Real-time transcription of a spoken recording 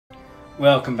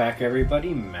Welcome back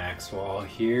everybody, MaxWAL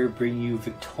here, bringing you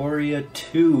Victoria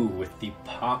 2 with the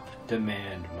Pop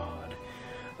Demand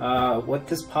mod. What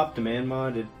this Pop Demand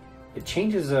mod, it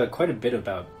changes quite a bit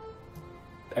about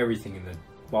everything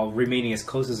while remaining as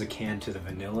close as it can to the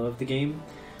vanilla of the game.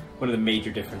 One of the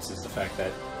major differences is the fact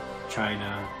that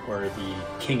China, or the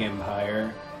King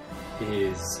Empire,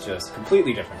 is just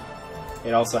completely different.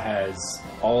 It also has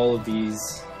all of these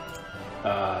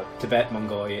Tibet,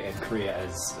 Mongolia, and Korea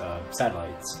as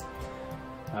satellites.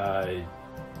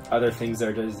 Other things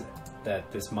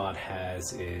that this mod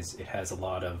has is it has a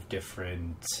lot of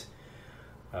different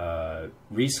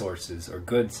resources or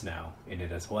goods now in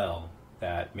it as well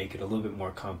that make it a little bit more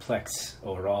complex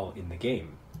overall in the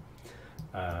game.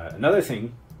 Another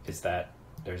thing is that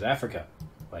there's Africa.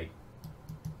 Like,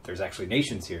 there's actually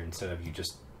nations here instead of you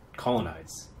just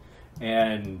colonize.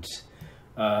 And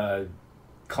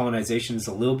colonization is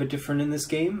a little bit different in this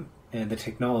game, and the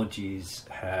technologies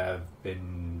have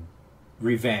been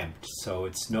revamped, so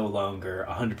it's no longer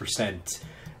 100%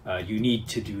 you need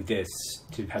to do this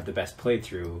to have the best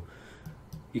playthrough.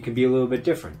 You can be a little bit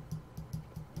different.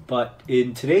 But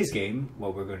in today's game,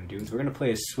 what we're going to do is we're going to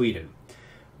play as Sweden.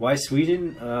 Why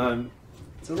Sweden?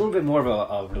 It's a little bit more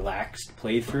of a relaxed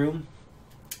playthrough.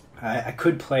 I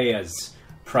could play as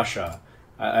Prussia.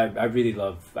 I really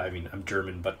love, I mean, I'm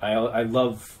German, but I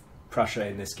love Prussia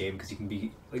in this game because you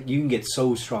can get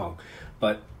so strong.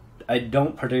 But I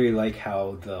don't particularly like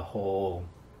how the whole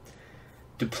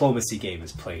diplomacy game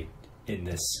is played in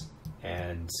this.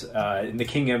 And in the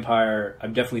King Empire,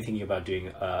 I'm definitely thinking about doing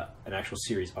an actual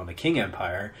series on the King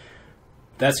Empire.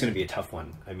 That's going to be a tough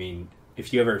one. I mean,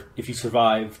 if you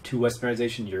survive to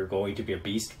Westernization, you're going to be a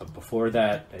beast. But before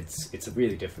that, it's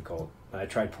really difficult. I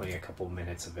tried playing a couple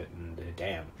minutes of it, and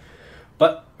damn.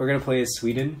 But we're going to play as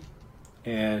Sweden,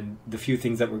 and the few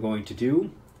things that we're going to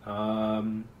do are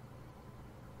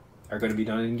going to be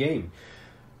done in game.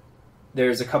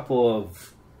 There's a couple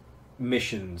of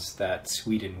missions that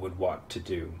Sweden would want to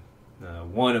do.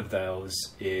 One of those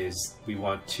is we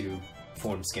want to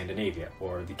form Scandinavia,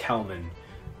 or the Kalman.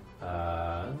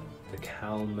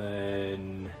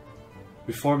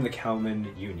 We form the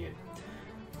Kalman Union.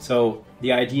 So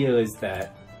the idea is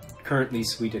that currently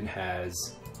Sweden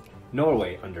has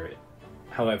Norway under it.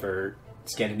 However,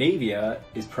 Scandinavia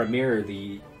is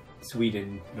primarily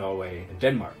Sweden, Norway, and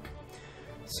Denmark.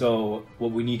 So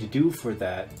what we need to do for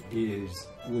that is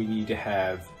we need to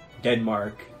have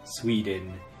Denmark,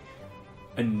 Sweden,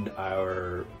 and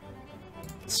our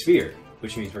sphere,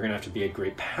 which means we're going to have to be a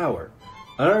great power.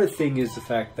 Another thing is the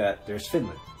fact that there's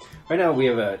Finland. Right now we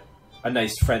have a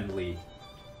nice friendly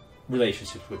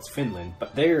relationship with Finland,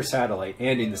 but they're a satellite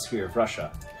and in the sphere of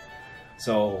Russia.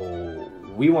 So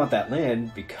we want that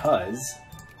land because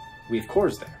we have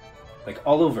cores there, like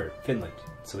all over Finland.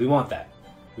 So we want that.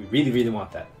 We really, really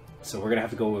want that. So we're gonna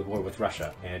have to go to war with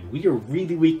Russia, and we are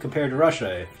really weak compared to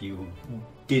Russia, if you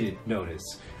didn't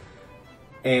notice.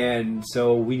 And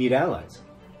so we need allies.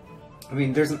 I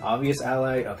mean, there's an obvious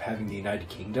ally of having the United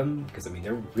Kingdom, because, I mean,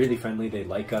 they're really friendly, they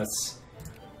like us,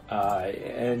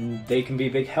 and they can be a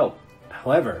big help.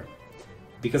 However,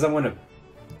 because I want to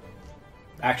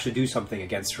actually do something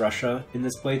against Russia in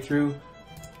this playthrough,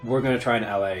 we're going to try and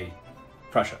ally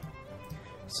Prussia.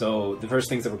 So the first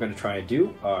things that we're going to try and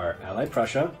do are ally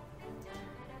Prussia,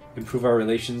 improve our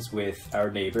relations with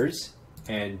our neighbors,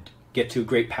 and get to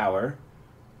great power,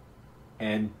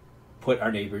 and put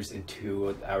our neighbors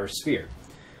into our sphere.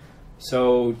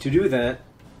 So to do that,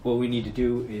 what we need to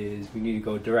do is we need to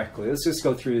go directly. Let's just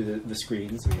go through the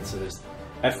screens. I mean, so there's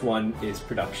F1 is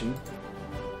production.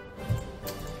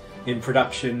 In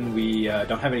production, we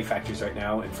don't have any factories right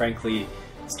now, and frankly,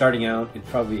 starting out, it's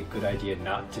probably a good idea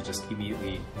not to just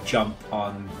immediately jump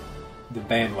on the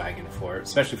bandwagon for it,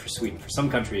 especially for Sweden. For some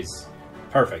countries,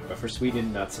 perfect, but for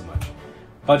Sweden, not so much.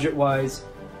 Budget-wise,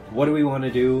 what do we want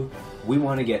to do? We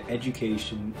want to get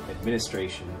education,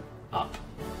 administration up.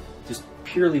 Just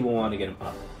purely we want to get them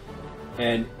up.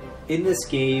 And in this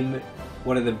game,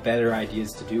 one of the better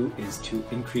ideas to do is to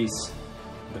increase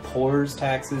the poor's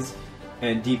taxes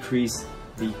and decrease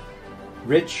the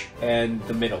rich and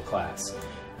the middle class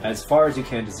as far as you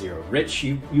can to zero. Rich,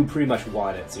 you pretty much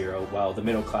want at zero, while the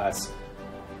middle class,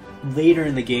 later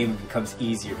in the game, it becomes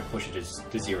easier to push it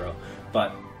to zero.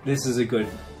 But this is a good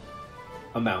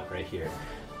amount right here.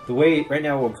 The way, right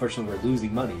now, unfortunately, we're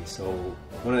losing money, so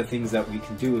one of the things that we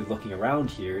can do with looking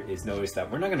around here is notice that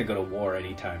we're not going to go to war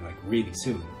anytime, like, really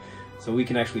soon. So we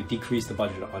can actually decrease the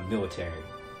budget on military.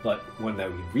 But one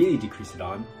that we really decrease it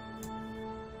on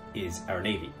is our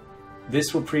navy.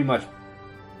 This will pretty much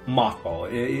mothball.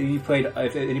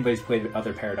 If anybody's played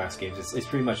other Paradox games, it's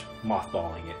pretty much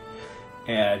mothballing it.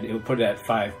 and it would put it at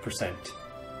 5%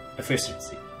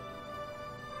 efficiency.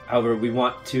 However, we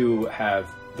want to have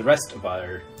the rest of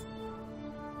our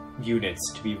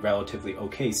units to be relatively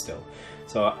okay still.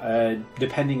 So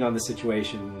depending on the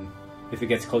situation, if it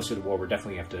gets closer to war, we're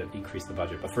definitely have to increase the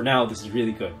budget. But for now, this is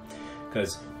really good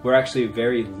because we're actually a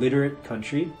very literate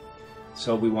country,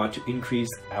 so we want to increase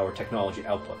our technology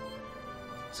output.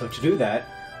 So to do that,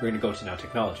 we're going to go to now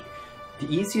technology. The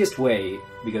easiest way,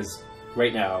 because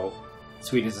right now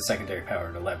Sweden is a secondary power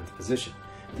in 11th position,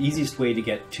 the easiest way to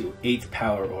get to 8th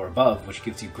power or above, which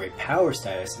gives you great power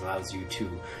status and allows you to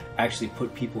actually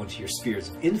put people into your spheres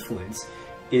of influence,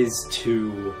 is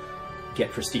to get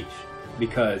prestige.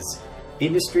 Because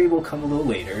industry will come a little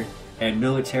later, and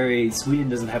military, Sweden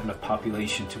doesn't have enough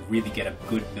population to really get a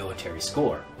good military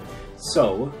score.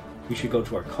 So we should go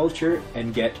to our culture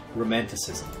and get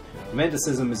romanticism.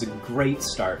 Romanticism is a great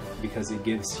start because it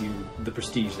gives you the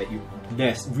prestige that you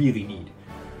really need.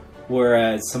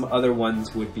 Whereas some other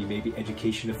ones would be maybe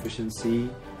education efficiency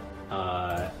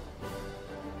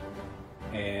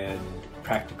and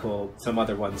practical, some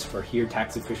other ones for here,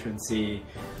 tax efficiency.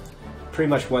 Pretty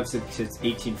much once it's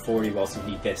 1840, we also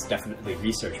need this, definitely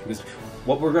research, because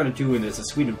what we're going to do in this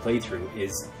Sweden playthrough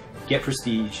is get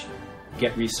prestige,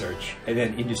 get research, and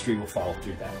then industry will follow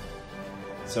through that.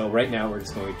 So right now we're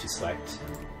just going to select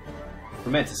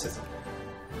romanticism.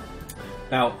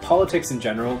 Now, politics in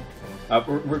general,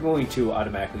 we're going to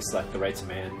automatically select the rights of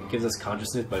man. It gives us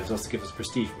consciousness, but it also gives us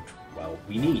prestige, which, well,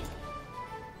 we need.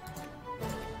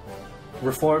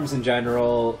 Reforms in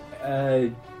general,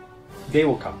 they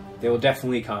will come. They will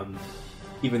definitely come,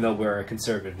 even though we're a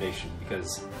conservative nation,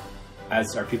 because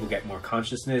as our people get more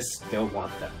consciousness, they'll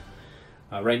want them.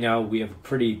 Right now, we have a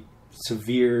pretty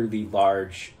severely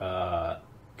large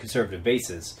conservative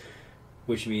basis,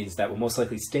 which means that we'll most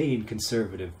likely stay in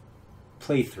conservative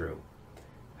playthrough.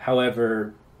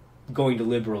 However, going to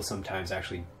liberal sometimes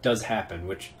actually does happen,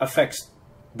 which affects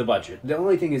the budget. The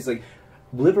only thing is, like,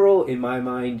 liberal in my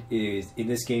mind is, in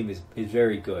this game, is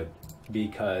very good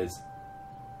because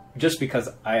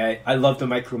I love to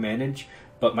micromanage,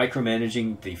 but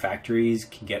micromanaging the factories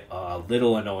can get a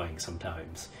little annoying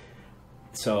sometimes.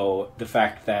 So the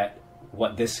fact that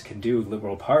what this can do,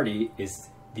 Liberal Party, is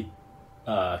the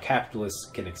capitalists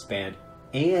can expand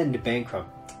and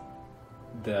bankrupt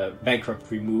they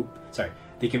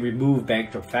can remove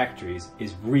bankrupt factories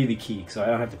is really key, so I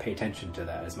don't have to pay attention to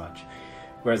that as much.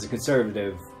 Whereas a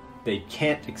conservative, they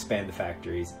can't expand the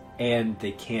factories and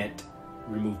they can't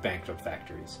remove bankrupt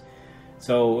factories.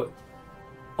 So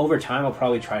over time, I'll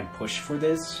probably try and push for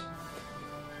this.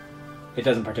 It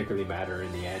doesn't particularly matter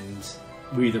in the end.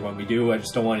 Either one we do, I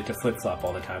just don't want it to flip-flop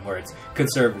all the time, where it's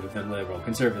conservative and liberal,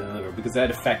 because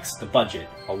that affects the budget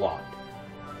a lot.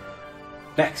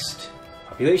 Next,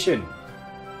 population.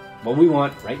 What we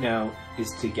want right now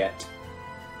is to get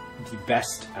the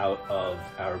best out of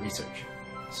our research.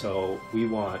 So we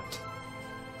want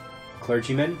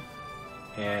clergymen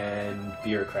and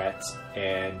bureaucrats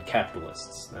and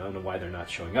capitalists. I don't know why they're not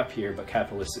showing up here, but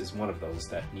capitalists is one of those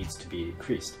that needs to be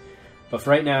increased. But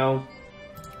for right now,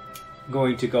 I'm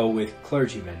going to go with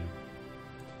clergymen.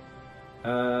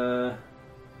 I'm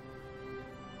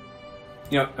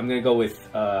going to go with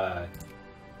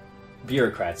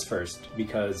bureaucrats first,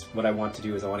 because what I want to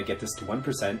do is I want to get this to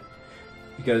 1%,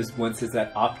 because once it's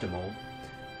at optimal,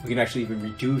 we can actually even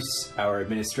reduce our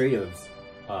administrative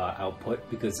output,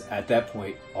 because at that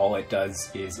point all it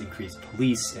does is increase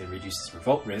police and reduces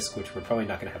revolt risk, which we're probably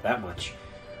not going to have that much.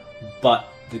 But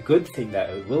the good thing that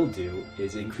it will do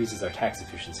is it increases our tax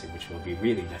efficiency, which will be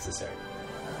really necessary.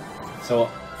 So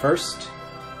first,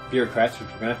 bureaucrats, which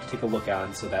we're going to have to take a look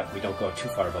on so that we don't go too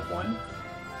far above 1.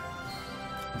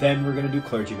 Then we're going to do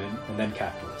clergymen, and then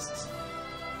capitalists.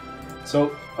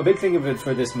 So a big thing of it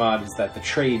for this mod is that the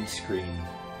trade screen,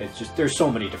 it's just, there's so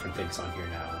many different things on here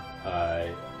now.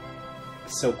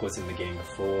 Silk was in the game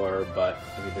before, but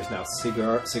I mean, there's now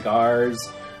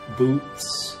cigars,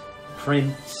 boots,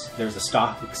 print, there's a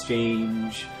stock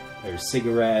exchange, there's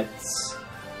cigarettes,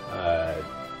 that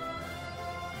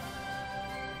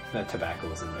tobacco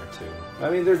was in there too. I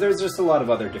mean, there's just a lot of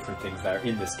other different things that are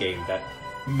in this game that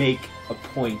make a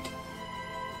point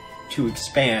to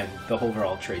expand the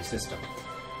overall trade system.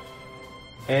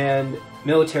 And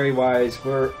military-wise,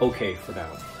 we're okay for now.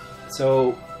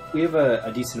 So we have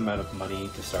a decent amount of money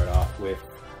to start off with,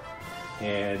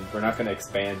 and we're not going to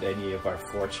expand any of our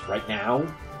forts right now.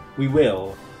 We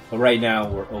will, but right now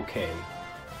we're okay.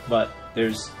 But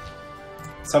there's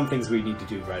some things we need to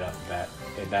do right off the bat,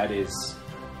 and that is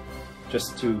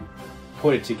just to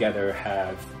put it together,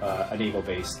 have a naval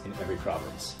base in every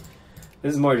province.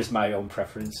 This is more just my own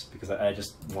preference because I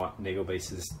just want naval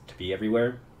bases to be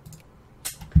everywhere.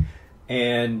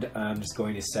 And I'm just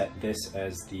going to set this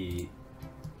as the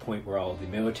point where all the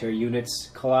military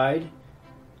units collide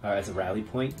as a rally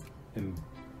point and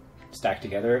stack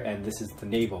together. And this is the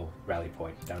naval rally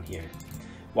point down here.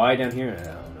 Why down here? I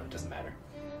don't know. It doesn't matter.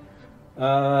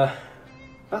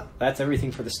 Well, that's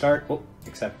everything for the start. Oh,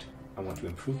 except I want to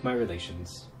improve my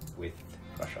relations with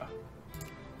Russia.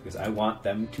 Because I want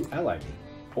them to ally me.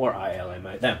 Or I ally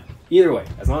them. Either way,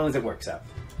 as long as it works out.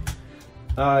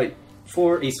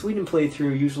 For a Sweden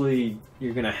playthrough, usually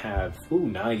you're going to have... Ooh,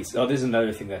 nice. Oh, this is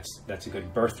another thing that's a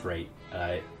good birth rate.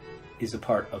 Is a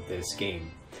part of this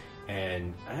game.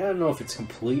 And I don't know if it's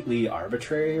completely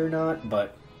arbitrary or not,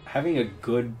 but having a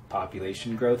good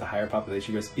population growth, a higher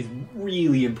population growth, is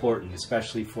really important,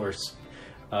 especially for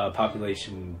a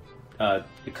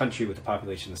country with a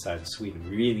population the size of Sweden.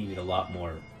 We really need a lot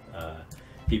more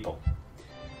people.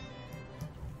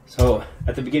 So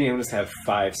at the beginning, I'm just have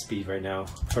 5 speed right now.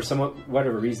 For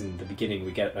whatever reason, the beginning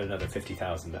we get another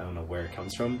 50,000. I don't know where it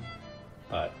comes from,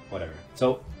 but whatever.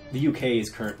 So the UK is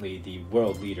currently the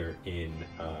world leader in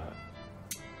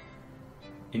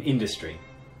industry.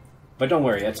 But don't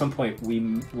worry, at some point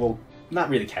we will not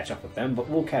really catch up with them, but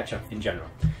we'll catch up in general.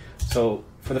 So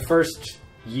for the first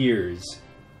years,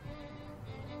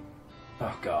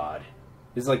 oh god,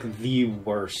 this is like the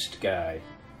worst guy.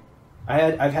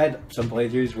 I've had some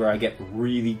playthroughs where I get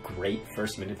really great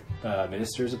first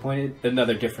ministers appointed.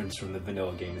 Another difference from the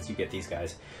vanilla game is you get these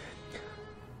guys.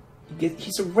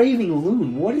 He's a raving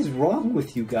loon. What is wrong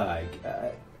with you, guy?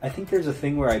 I think there's a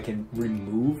thing where I can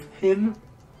remove him.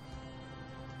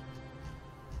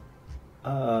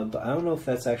 But I don't know if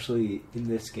that's actually in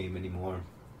this game anymore.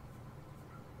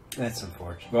 That's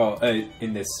unfortunate. Well,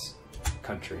 in this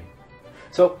country.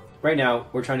 So, right now,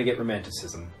 we're trying to get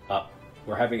romanticism up.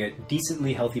 We're having a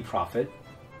decently healthy profit.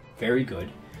 Very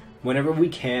good. Whenever we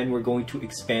can, we're going to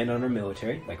expand on our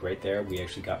military. Like right there, we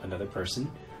actually got another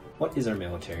person. What is our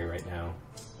military right now?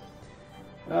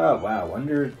 Oh, wow.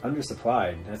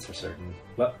 Undersupplied, that's for certain.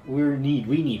 But we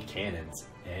need cannons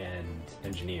and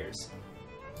engineers.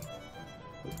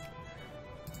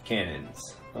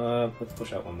 Cannons. Let's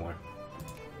push out one more.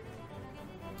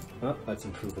 Oh, let's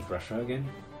improve with Russia again.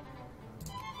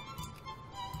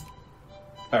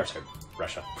 Oh, sorry,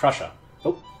 Russia. Prussia.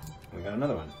 Oh, we got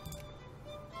another one.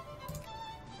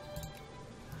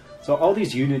 So all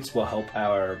these units will help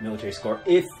our military score,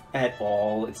 if at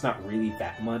all. It's not really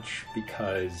that much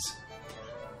because,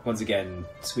 once again,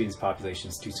 Sweden's population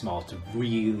is too small to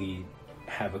really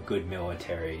have a good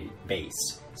military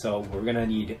base. So we're going to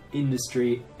need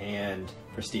industry and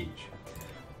prestige.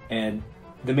 And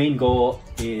the main goal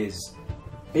is,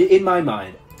 in my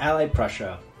mind, ally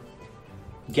Prussia,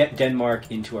 get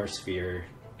Denmark into our sphere,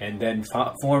 and then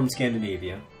form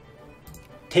Scandinavia,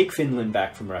 take Finland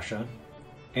back from Russia,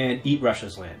 and eat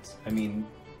Russia's lands. I mean,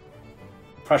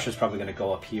 Prussia's probably going to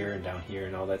go up here and down here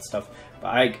and all that stuff, but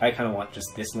I kind of want just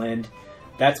this land.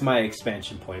 That's my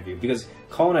expansion point of view, because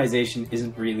colonization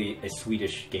isn't really a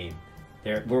Swedish game.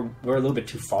 We're a little bit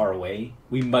too far away.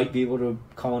 We might be able to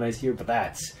colonize here, but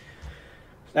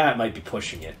that might be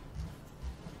pushing it.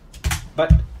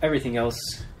 But everything else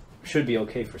should be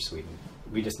okay for Sweden.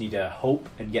 We just need to hope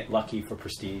and get lucky for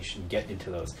prestige and get into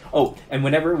those. Oh, and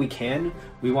whenever we can,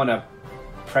 we want to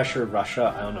pressure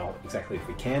Russia. I don't know exactly if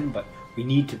we can, but we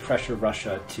need to pressure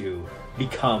Russia to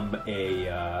become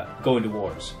go into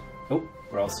wars. Oh,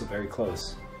 we're also very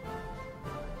close.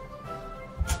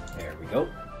 There we go.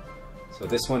 So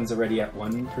this one's already at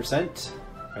 1%,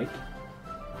 right?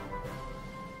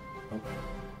 Oh,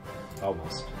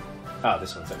 almost. Ah,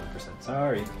 this one's at 1%.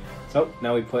 Sorry. So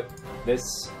now we put this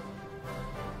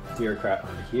bureaucrat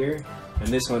onto here, and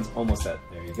this one's almost at,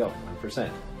 there you go,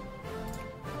 1%.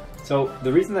 So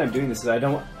the reason that I'm doing this is I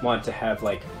don't want to have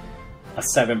like a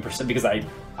 7%, because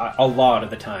a lot of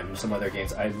the time in some other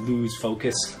games I lose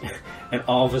focus and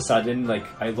all of a sudden like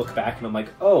I look back and I'm like,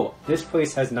 oh, this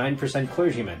place has 9%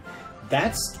 clergymen.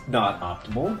 That's not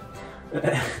optimal.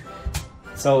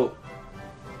 So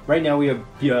right now we have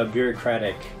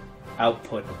bureaucratic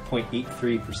output of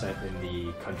 0.83% in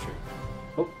the country.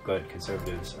 Oh, good.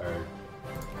 Conservatives are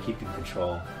keeping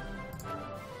control.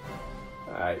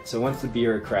 Alright, so once the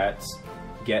bureaucrats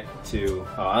get to...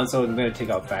 also I'm going to take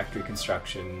out factory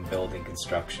construction, building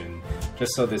construction,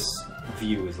 just so this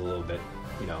view is a little bit,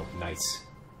 nice.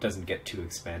 Doesn't get too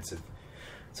expansive.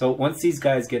 So once these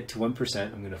guys get to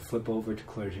 1%, I'm going to flip over to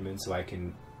clergymen so I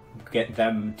can get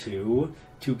them to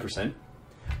 2%.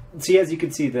 See, as you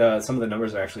can see, some of the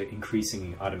numbers are actually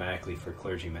increasing automatically for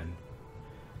clergymen.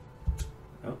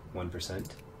 Oh, 1%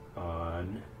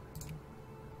 on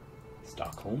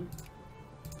Stockholm.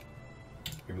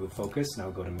 Remove focus.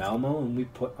 Now go to Malmo and we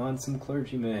put on some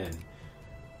clergymen.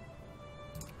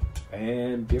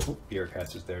 And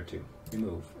bureaucrats is there too.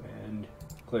 Remove. And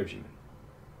clergymen.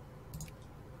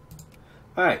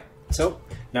 Alright, so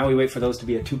now we wait for those to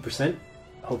be at 2%.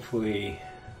 Hopefully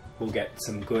we'll get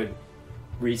some good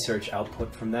research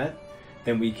output from that.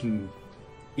 Then we can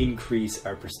increase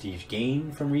our prestige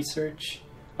gain from research.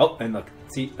 Oh, and look,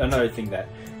 see, another thing that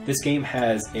this game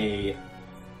has a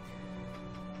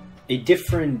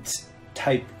different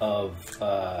type of,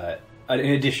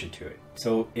 in addition to it.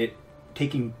 So it,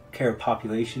 taking care of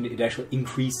population, it actually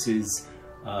increases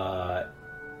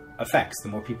effects. The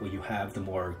more people you have, the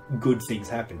more good things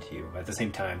happen to you. At the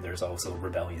same time, there's also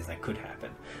rebellions that could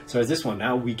happen. So as this one,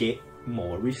 now we get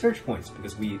more research points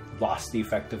because we lost the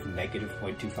effect of negative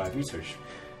 0.25 research.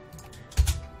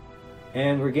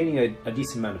 And we're gaining a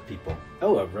decent amount of people.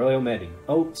 Oh, a royal meeting.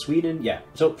 Oh, Sweden, yeah.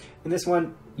 So in this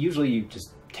one, usually you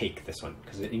just take this one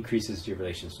because it increases your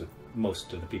relations with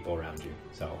most of the people around you.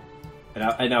 So,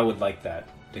 and I would like that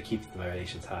to keep my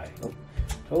relations high. Oh,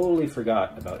 totally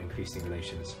forgot about increasing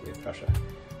relations with Russia.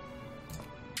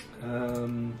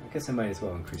 I guess I might as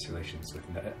well increase relations with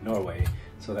Norway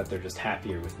so that they're just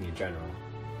happier with me in general.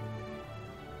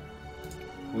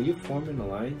 Will you form an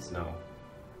alliance? No.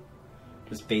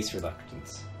 Just base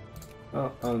reluctance.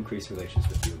 Well, I'll increase relations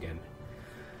with you again.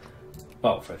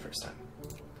 Well, for the first time.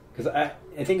 Because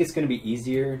I think it's going to be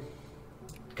easier.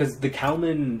 Because the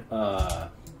Kalman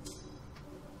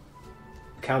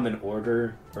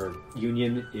order, or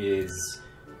union, is...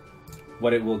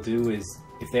 What it will do is,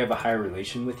 if they have a higher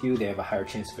relation with you, they have a higher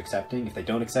chance of accepting. If they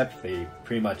don't accept, they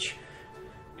pretty much...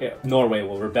 Norway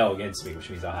will rebel against me, which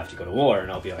means I'll have to go to war,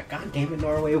 and I'll be like, God damn it,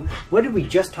 Norway, what did we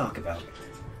just talk about?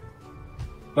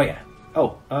 But yeah.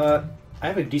 Oh, I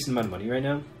have a decent amount of money right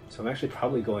now, so I'm actually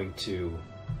probably going to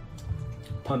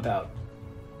pump out...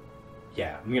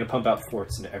 Yeah, I'm going to pump out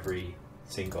forts in every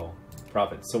single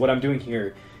province. So what I'm doing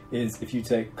here is, if you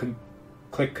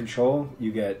click Control,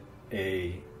 you get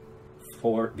a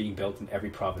fort being built in every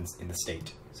province in the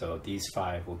state. So these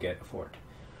 5 will get a fort.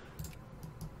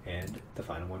 And the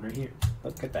final one right here.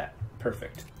 Look at that.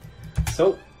 Perfect.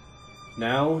 So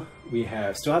now we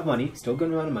still have money, still a good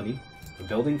amount of money. We're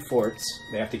building forts.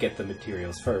 They have to get the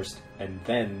materials first, and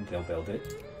then they'll build it.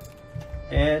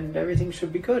 And everything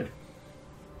should be good.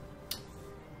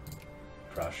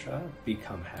 Prussia,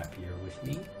 become happier with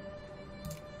me.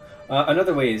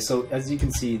 Another way is, so as you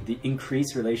can see, the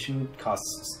increased relation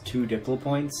costs 2 Diplo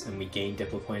points, and we gain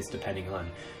Diplo points depending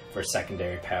on for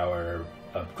secondary power,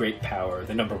 great power,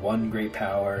 the number 1 great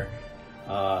power.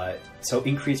 So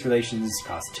increased relations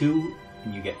cost 2,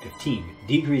 and you get 15.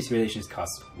 Decreased relations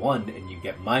cost 1, and you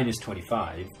get minus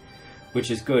 25, which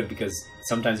is good because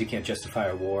sometimes you can't justify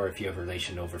a war if you have a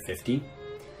relation over 50.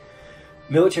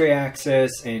 Military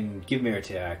access and give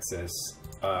military access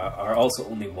are also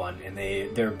only 1, and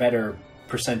they're better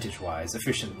percentage-wise,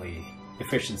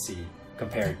 efficiency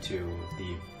compared to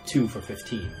the 2 for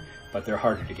 15, but they're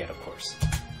harder to get, of course.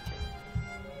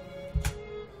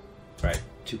 Right,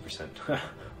 2%.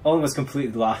 Almost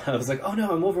completely lost. I was like, oh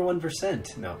no, I'm over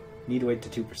 1%. No, need to wait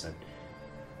to 2%.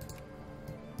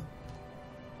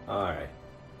 Alright.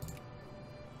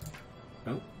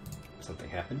 Oh, something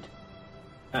happened.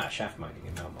 Ah, shaft mining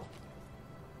in Malmo.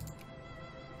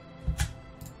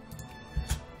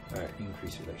 Alright,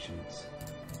 increase relations.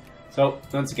 So,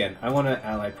 once again, I want to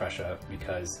ally Prussia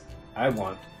because I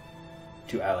want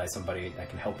to ally somebody that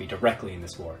can help me directly in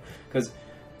this war. Because,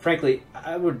 frankly,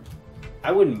 I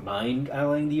wouldn't mind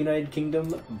allying the United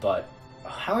Kingdom, but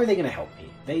how are they going to help me?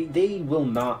 They will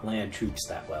not land troops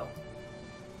that well.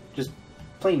 Just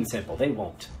plain and simple, they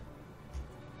won't.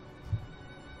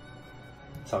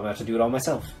 So I'm going to have to do it all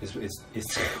myself, is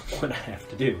what I have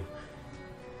to do.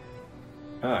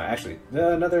 Actually,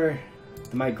 the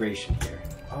migration here.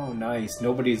 Oh, nice.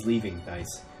 Nobody's leaving.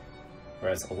 Nice.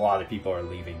 Whereas a lot of people are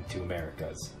leaving to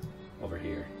Americas over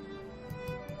here.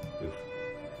 Oof.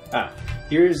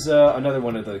 Here's another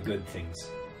one of the good things.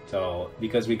 So,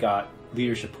 because we got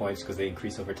leadership points because they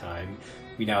increase over time,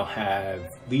 we now have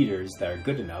leaders that are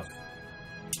good enough.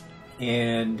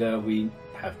 And we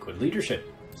have good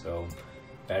leadership. So,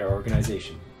 better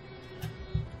organization.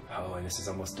 Oh, and this is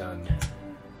almost done.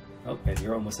 Oh, and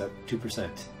you're almost at 2%.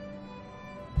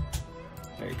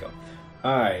 There you go.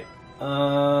 Alright.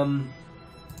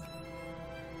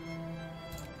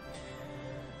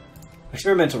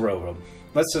 Experimental railroad.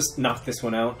 Let's just knock this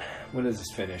one out. When does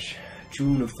this finish?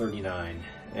 June of 39.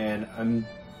 And I'm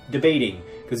debating,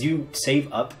 because you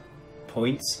save up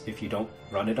points if you don't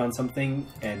run it on something,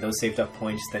 and those saved up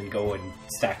points then go in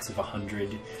stacks of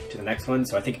 100 to the next one.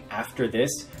 So I think after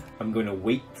this, I'm going to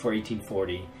wait for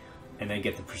 1840 and then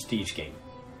get the prestige game,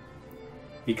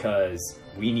 because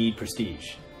we need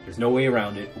prestige. There's no way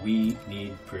around it. We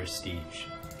need prestige.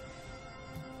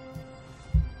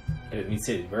 Let me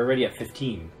see, we're already at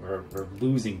 15. We're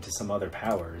losing to some other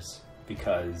powers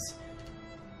because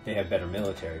they have better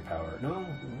military power. No,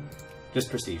 just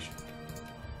prestige.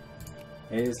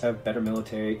 They just have better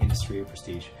military, industry, or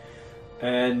prestige.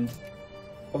 And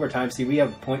over time, see, we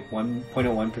have 0.1,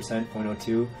 0.01%,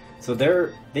 0.02. So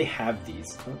they have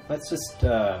these. Let's just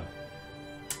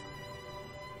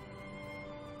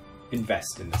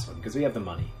invest in this one because we have the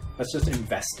money. Let's just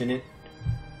invest in it.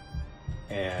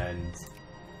 And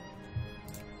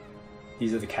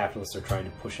these are the capitalists who are trying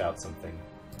to push out something.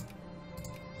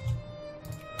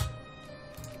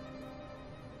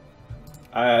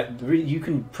 You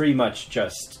can pretty much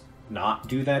just not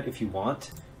do that if you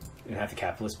want and have the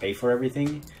capitalists pay for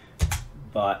everything,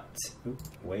 but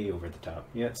way over the top.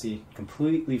 Yeah, see,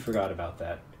 completely forgot about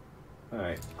that.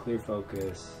 Alright, clear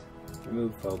focus,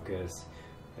 remove focus,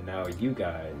 and now you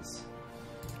guys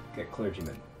get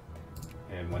clergymen.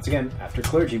 And once again, after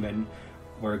clergymen,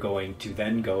 we're going to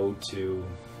then go to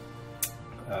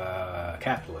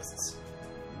capitalists.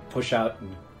 Push out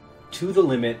to the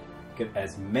limit, get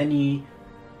as many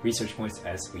research points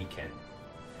as we can.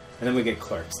 And then we get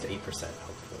clerks to 8%,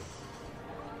 hopefully.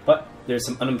 But there's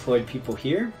some unemployed people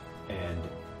here, and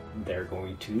they're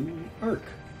going to irk.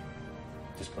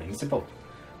 Just plain and simple.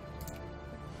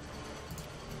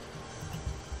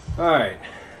 Alright.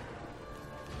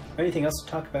 Anything else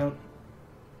to talk about?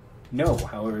 No,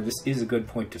 however, this is a good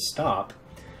point to stop.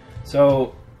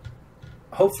 So,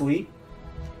 hopefully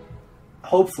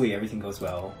everything goes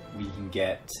well. We can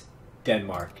get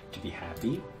Denmark to be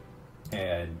happy,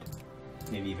 and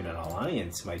maybe even an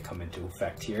alliance might come into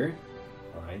effect here.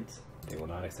 Alliance, they will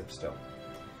not accept still.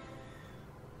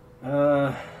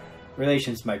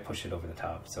 Relations might push it over the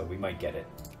top, so we might get it.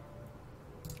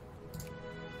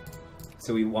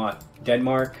 So we want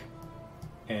Denmark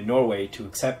and Norway to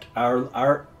accept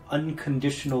our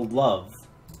unconditional love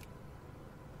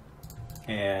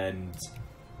and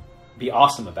be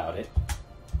awesome about it,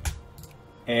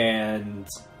 and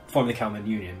form the Kalman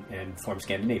Union and form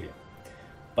Scandinavia.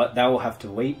 But that will have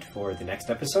to wait for the next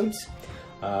episodes.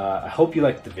 I hope you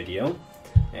liked the video,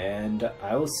 and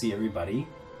I will see everybody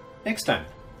next time.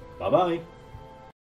 Bye-bye.